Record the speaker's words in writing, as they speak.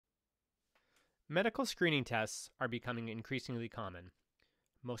Medical screening tests are becoming increasingly common.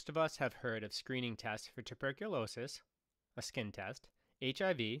 Most of us have heard of screening tests for tuberculosis, a skin test,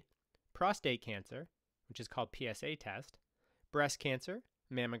 HIV, prostate cancer, which is called PSA test, breast cancer,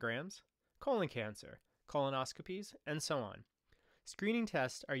 mammograms, colon cancer, colonoscopies, and so on. Screening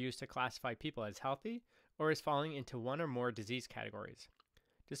tests are used to classify people as healthy or as falling into one or more disease categories.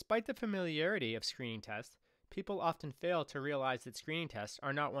 Despite the familiarity of screening tests, people often fail to realize that screening tests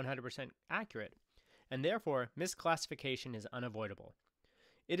are not 100% accurate, and therefore misclassification is unavoidable.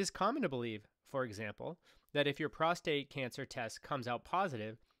 It is common to believe, for example, that if your prostate cancer test comes out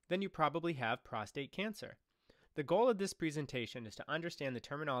positive, then you probably have prostate cancer. The goal of this presentation is to understand the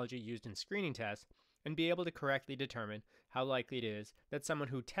terminology used in screening tests and be able to correctly determine how likely it is that someone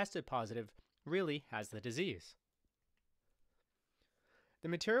who tested positive really has the disease. The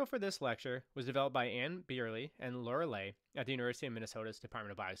material for this lecture was developed by Ann Brearley and Laura at the University of Minnesota's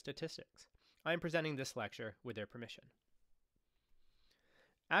Department of Biostatistics. I am presenting this lecture with their permission.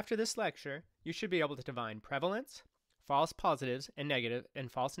 After this lecture, you should be able to define prevalence, false positives and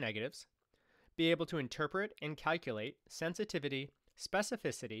false negatives, be able to interpret and calculate sensitivity,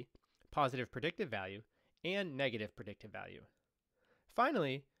 specificity, positive predictive value, and negative predictive value.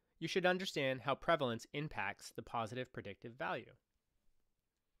 Finally, you should understand how prevalence impacts the positive predictive value.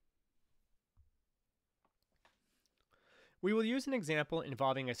 We will use an example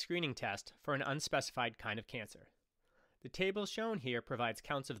involving a screening test for an unspecified kind of cancer. The table shown here provides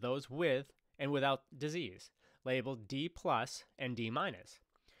counts of those with and without disease, labeled D+ and D-,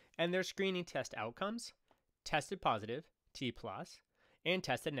 and their screening test outcomes, tested positive, T+, and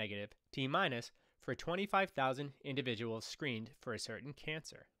tested negative, T-, for 25,000 individuals screened for a certain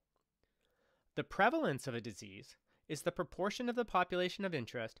cancer. The prevalence of a disease is the proportion of the population of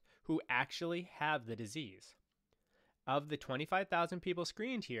interest who actually have the disease. Of the 25,000 people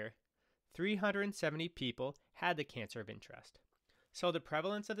screened here, 370 people had the cancer of interest. So the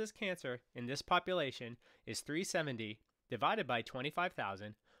prevalence of this cancer in this population is 370 divided by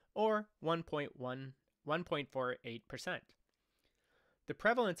 25,000, or 1.48%. The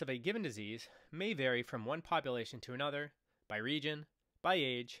prevalence of a given disease may vary from one population to another, by region, by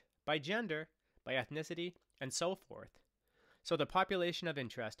age, by gender, by ethnicity, and so forth. So the population of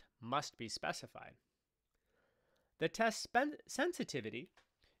interest must be specified. The test sensitivity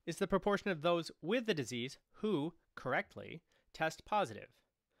is the proportion of those with the disease who, correctly, test positive.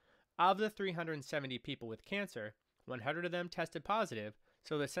 Of the 370 people with cancer, 100 of them tested positive,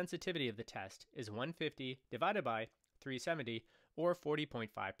 so the sensitivity of the test is 150 divided by 370, or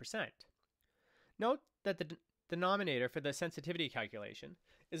 40.5%. Note that the denominator for the sensitivity calculation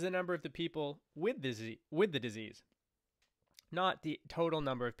is the number of the people with the disease, not the total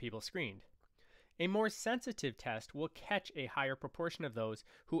number of people screened. A more sensitive test will catch a higher proportion of those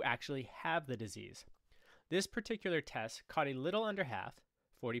who actually have the disease. This particular test caught a little under half,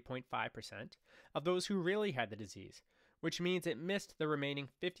 40.5%, of those who really had the disease, which means it missed the remaining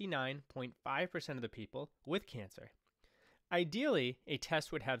 59.5% of the people with cancer. Ideally, a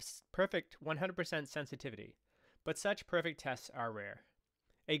test would have perfect 100% sensitivity, but such perfect tests are rare.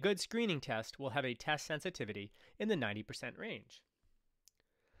 A good screening test will have a test sensitivity in the 90% range.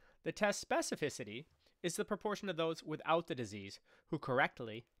 The test specificity is the proportion of those without the disease who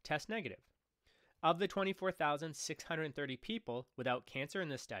correctly test negative. Of the 24,630 people without cancer in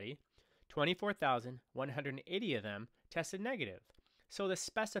this study, 24,180 of them tested negative. So the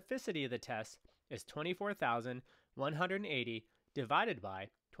specificity of the test is 24,180 divided by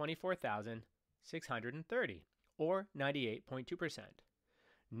 24,630, or 98.2%.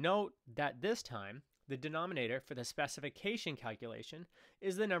 Note that this time, the denominator for the specification calculation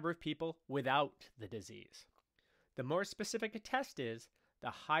is the number of people without the disease. The more specific a test is, the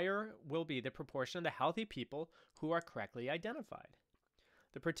higher will be the proportion of the healthy people who are correctly identified.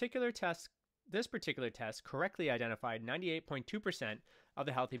 This particular test correctly identified 98.2% of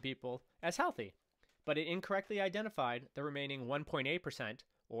the healthy people as healthy, but it incorrectly identified the remaining 1.8%,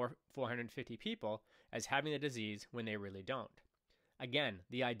 or 450 people, as having the disease when they really don't. Again,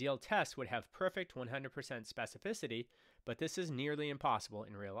 the ideal test would have perfect 100% specificity, but this is nearly impossible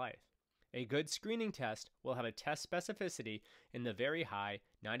in real life. A good screening test will have a test specificity in the very high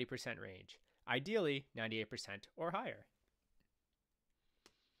 90% range, ideally 98% or higher.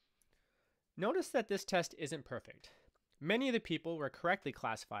 Notice that this test isn't perfect. Many of the people were correctly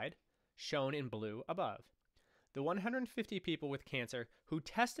classified, shown in blue above. The 150 people with cancer who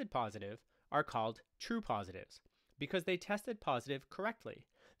tested positive are called true positives, because they tested positive correctly.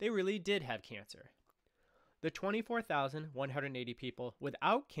 They really did have cancer. The 24,180 people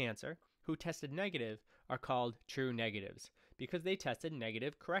without cancer who tested negative are called true negatives because they tested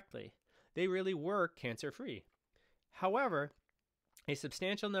negative correctly. they really were cancer-free. However, a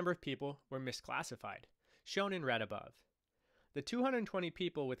substantial number of people were misclassified, shown in red above. The 220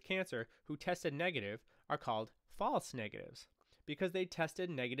 people with cancer who tested negative are called false negatives because they tested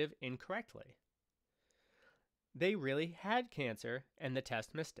negative incorrectly. They really had cancer and the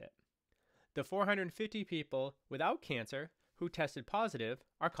test missed it. The 450 people without cancer who tested positive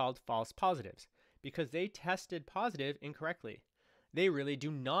are called false positives because they tested positive incorrectly. They really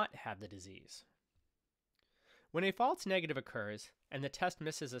do not have the disease. When a false negative occurs and the test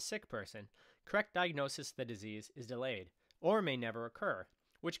misses a sick person, correct diagnosis of the disease is delayed or may never occur,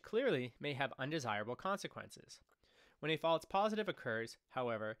 which clearly may have undesirable consequences. When a false positive occurs,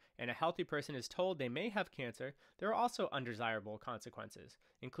 however, and a healthy person is told they may have cancer, there are also undesirable consequences,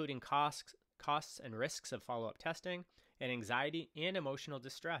 including costs and risks of follow-up testing, and anxiety and emotional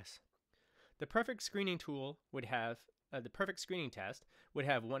distress. The perfect screening test would have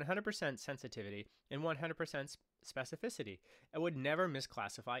 100% sensitivity and 100% specificity and would never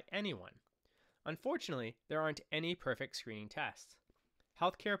misclassify anyone. Unfortunately, there aren't any perfect screening tests.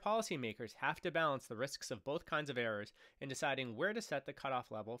 Healthcare policymakers have to balance the risks of both kinds of errors in deciding where to set the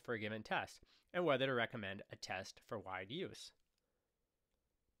cutoff level for a given test and whether to recommend a test for wide use.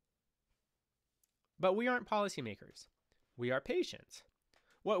 But we aren't policymakers. We are patients.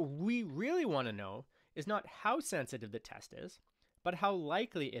 What we really want to know is not how sensitive the test is, but how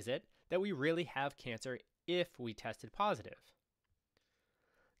likely is it that we really have cancer if we tested positive.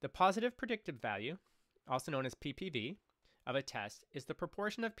 The positive predictive value, also known as PPV, of a test is the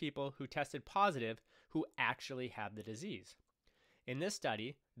proportion of people who tested positive who actually have the disease. In this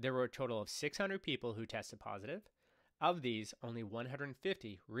study, there were a total of 600 people who tested positive. Of these, only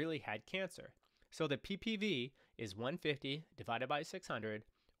 150 really had cancer. So the PPV is 150 divided by 600,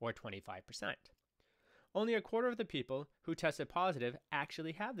 or 25%. Only a quarter of the people who tested positive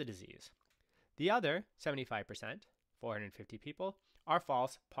actually have the disease. The other 75%, 450 people, are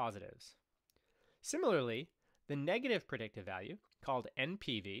false positives. Similarly, the negative predictive value, called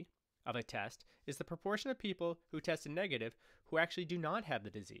NPV, of a test is the proportion of people who tested negative who actually do not have the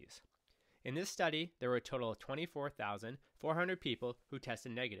disease. In this study, there were a total of 24,400 people who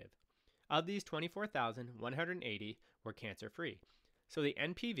tested negative. Of these, 24,180 were cancer-free. So the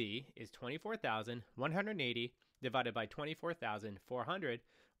NPV is 24,180 divided by 24,400,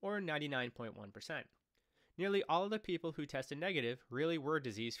 or 99.1%. Nearly all of the people who tested negative really were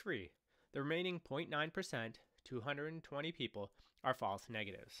disease-free. The remaining 0.9%, 220 people, are false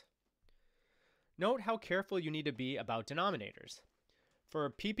negatives. Note how careful you need to be about denominators. For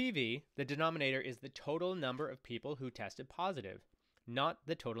PPV, the denominator is the total number of people who tested positive, not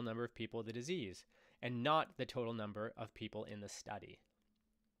the total number of people with the disease, and not the total number of people in the study.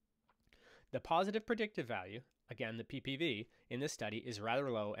 The positive predictive value, again the PPV, in this study is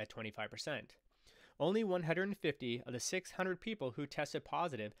rather low at 25%. Only 150 of the 600 people who tested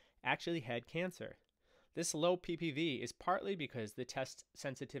positive actually had cancer. This low PPV is partly because the test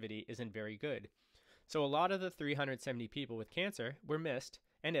sensitivity isn't very good. So a lot of the 370 people with cancer were missed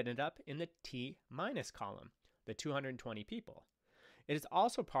and ended up in the T- column, the 220 people. It is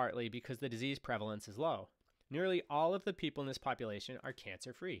also partly because the disease prevalence is low. Nearly all of the people in this population are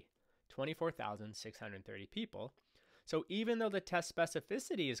cancer-free, 24,630 people. So even though the test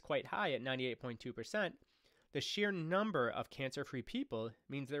specificity is quite high at 98.2%, the sheer number of cancer-free people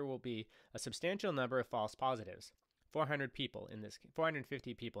means there will be a substantial number of false positives,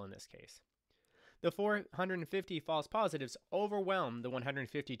 450 people in this case. The 450 false positives overwhelm the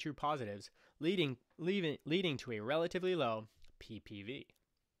 150 true positives, leading to a relatively low PPV.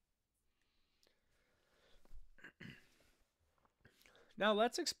 Now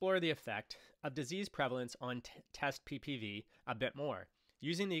let's explore the effect of disease prevalence on test PPV a bit more,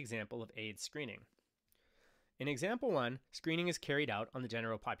 using the example of AIDS screening. In example 1, screening is carried out on the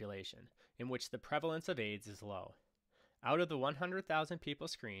general population, in which the prevalence of AIDS is low. Out of the 100,000 people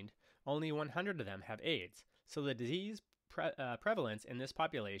screened, only 100 of them have AIDS, so the disease prevalence in this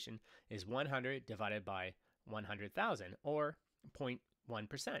population is 100 divided by 100,000, or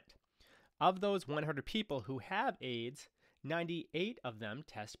 0.1%. Of those 100 people who have AIDS, 98 of them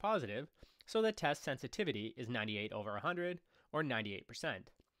test positive, so the test sensitivity is 98 over 100, or 98%.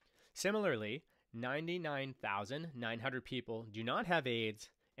 Similarly, 99,900 people do not have AIDS,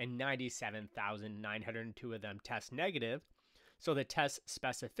 and 97,902 of them test negative, so the test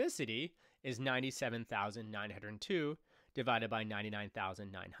specificity is 97,902 divided by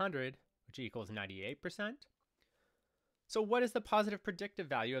 99,900, which equals 98%. So what is the positive predictive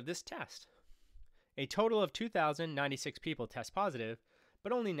value of this test? A total of 2,096 people test positive,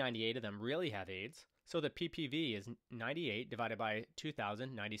 but only 98 of them really have AIDS, so the PPV is 98 divided by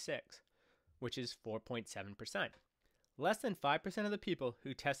 2,096, which is 4.7%. Less than 5% of the people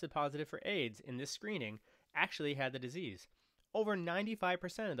who tested positive for AIDS in this screening actually had the disease. Over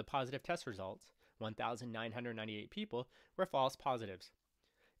 95% of the positive test results, 1,998 people, were false positives.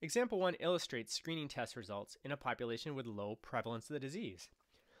 Example 1 illustrates screening test results in a population with low prevalence of the disease.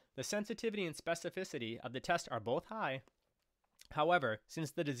 The sensitivity and specificity of the test are both high. However,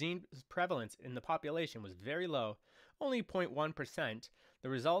 since the disease prevalence in the population was very low, only 0.1%, the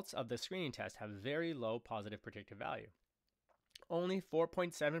results of the screening test have very low positive predictive value. Only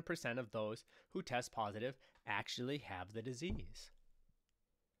 4.7% of those who test positive actually have the disease.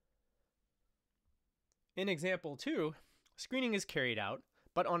 In example 2, screening is carried out,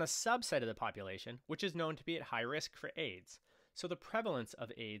 but on a subset of the population, which is known to be at high risk for AIDS, so the prevalence of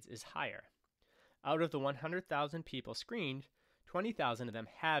AIDS is higher. Out of the 100,000 people screened, 20,000 of them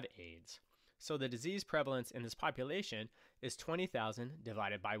have AIDS, so the disease prevalence in this population is 20,000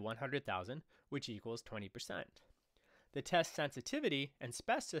 divided by 100,000, which equals 20%. The test sensitivity and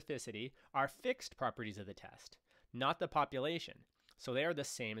specificity are fixed properties of the test, not the population, so they are the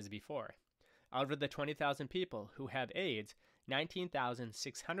same as before. Out of the 20,000 people who have AIDS,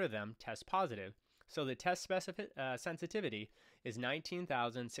 19,600 of them test positive, so the test sensitivity is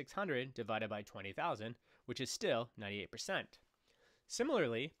 19,600 divided by 20,000, which is still 98%.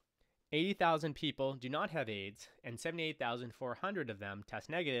 Similarly, 80,000 people do not have AIDS, and 78,400 of them test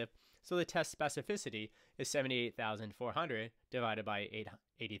negative, so the test specificity is 78,400 divided by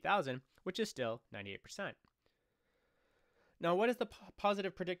 80,000, which is still 98%. Now, what is the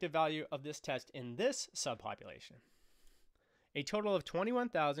positive predictive value of this test in this subpopulation? A total of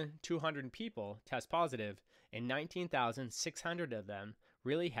 21,200 people test positive, and 19,600 of them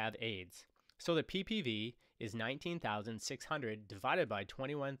really have AIDS. So the PPV is 19,600 divided by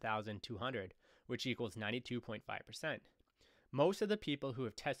 21,200, which equals 92.5%. Most of the people who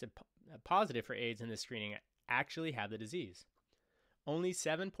have tested positive for AIDS in this screening actually have the disease. Only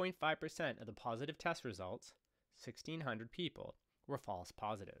 7.5% of the positive test results, 1,600 people, were false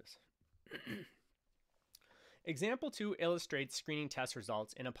positives. Example 2 illustrates screening test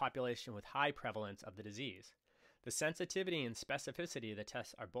results in a population with high prevalence of the disease. The sensitivity and specificity of the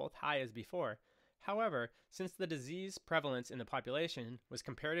tests are both high as before. However, since the disease prevalence in the population was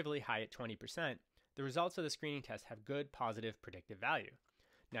comparatively high at 20%, the results of the screening test have good positive predictive value.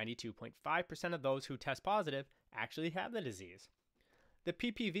 92.5% of those who test positive actually have the disease. The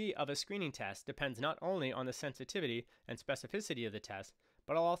PPV of a screening test depends not only on the sensitivity and specificity of the test,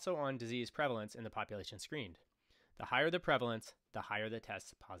 but also on disease prevalence in the population screened. The higher the prevalence, the higher the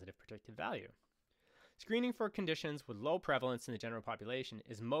test's positive predictive value. Screening for conditions with low prevalence in the general population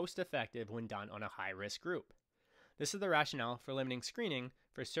is most effective when done on a high-risk group. This is the rationale for limiting screening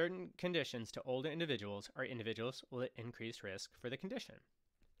for certain conditions to older individuals or individuals with increased risk for the condition.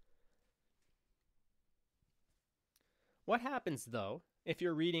 What happens, though, if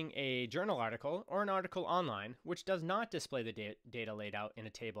you're reading a journal article or an article online which does not display the data laid out in a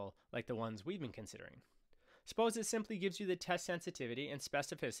table like the ones we've been considering? Suppose it simply gives you the test sensitivity and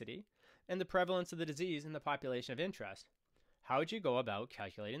specificity and the prevalence of the disease in the population of interest. How would you go about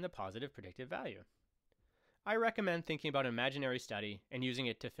calculating the positive predictive value? I recommend thinking about an imaginary study and using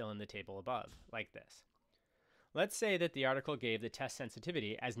it to fill in the table above, like this. Let's say that the article gave the test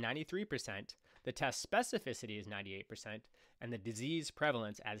sensitivity as 93%, the test specificity is 98%, and the disease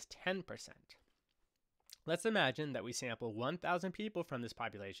prevalence as 10%. Let's imagine that we sample 1,000 people from this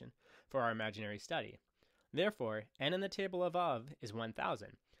population for our imaginary study. Therefore, n in the table above is 1,000.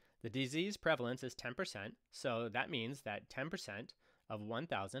 The disease prevalence is 10%, so that means that 10% of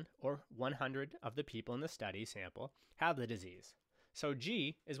 1,000, or 100 of the people in the study sample, have the disease. So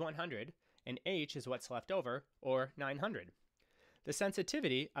G is 100, and H is what's left over, or 900. The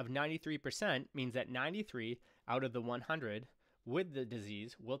sensitivity of 93% means that 93 out of the 100 with the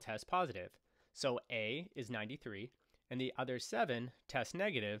disease will test positive. So A is 93, and the other 7 test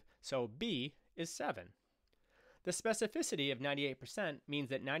negative, so B is 7. The specificity of 98% means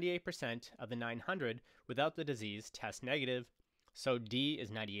that 98% of the 900 without the disease test negative, so D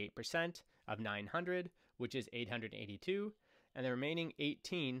is 98% of 900, which is 882, and the remaining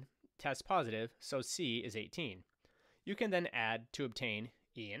 18 test positive, so C is 18. You can then add to obtain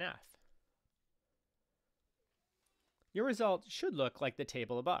E and F. Your result should look like the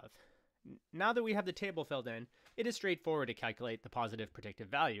table above. Now that we have the table filled in, it is straightforward to calculate the positive predictive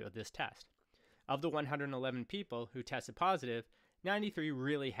value of this test. Of the 111 people who tested positive, 93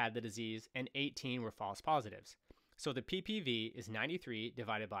 really had the disease and 18 were false positives. So the PPV is 93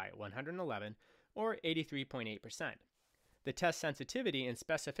 divided by 111, or 83.8%. The test sensitivity and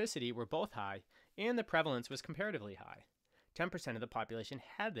specificity were both high, and the prevalence was comparatively high. 10% of the population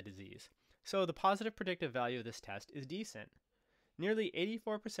had the disease, so the positive predictive value of this test is decent. Nearly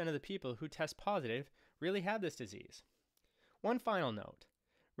 84% of the people who test positive really have this disease. One final note.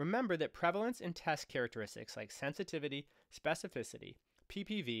 Remember that prevalence and test characteristics like sensitivity, specificity,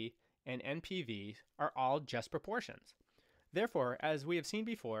 PPV, and NPV are all just proportions. Therefore, as we have seen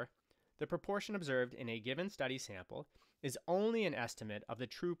before, the proportion observed in a given study sample is only an estimate of the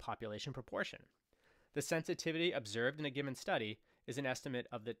true population proportion. The sensitivity observed in a given study is an estimate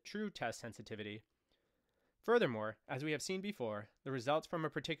of the true test sensitivity. Furthermore, as we have seen before, the results from a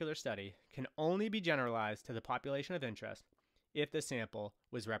particular study can only be generalized to the population of interest if the sample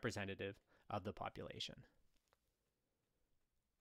was representative of the population.